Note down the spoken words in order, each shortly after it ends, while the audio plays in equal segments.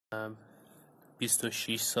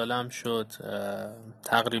26 سالم شد.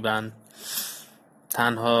 تقریبا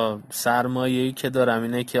تنها سرمایه‌ای که دارم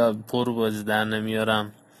اینه که پر بازی در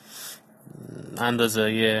نمیارم،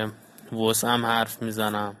 اندازه وسعم حرف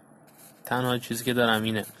میزنم. تنها چیزی که دارم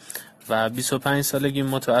اینه. و 25 سالگی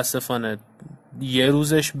متاسفانه یه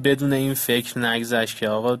روزش بدون این فکر نگذشت که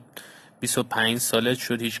آقا 25 سالت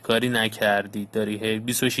شد هیچ کاری نکردی، داری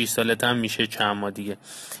 26 سالت هم میشه چند ماه دیگه.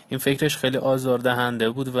 این فکرش خیلی آزاردهنده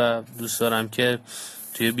بود و دوست دارم که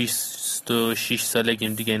توی 26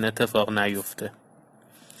 سالگیم دیگه این اتفاق نیفته.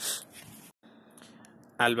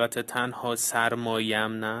 البته تنها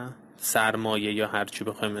سرمایه‌ام نه، سرمایه یا هرچی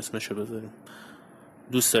بخوایم اسمشو بذاریم،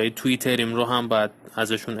 دوستای توییتریم رو هم باید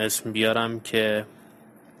ازشون اسم بیارم که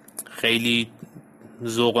خیلی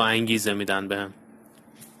ذوق و انگیزه میدن بهم.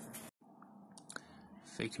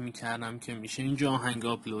 فکر میکردم که میشه اینجا آهنگ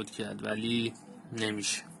آپلود کرد ولی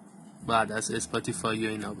نمیشه، بعد از اسپاتیفای و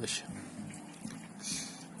اینا باشه.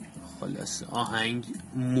 خلاص آهنگ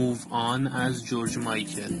موو آن از جورج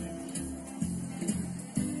مایکل.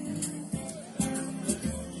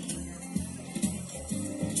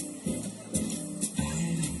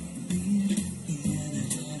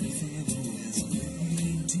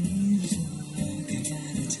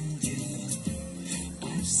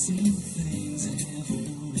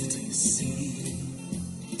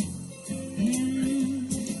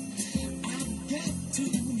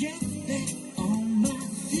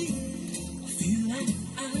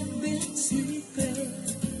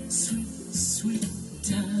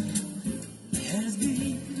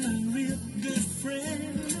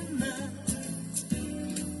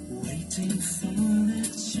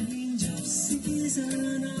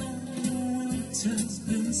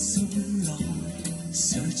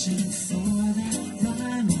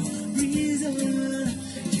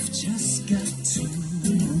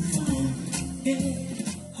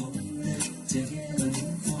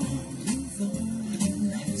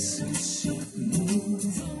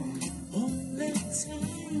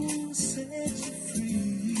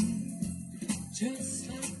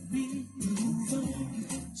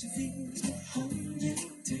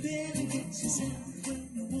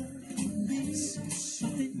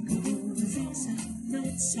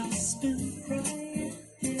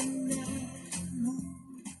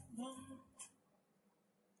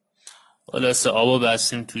 خلاصه آبو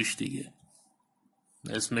بستیم توش دیگه.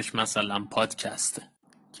 اسمش مثلا پادکسته.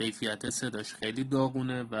 کیفیت صداش خیلی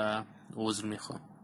داغونه و عذر میخوام.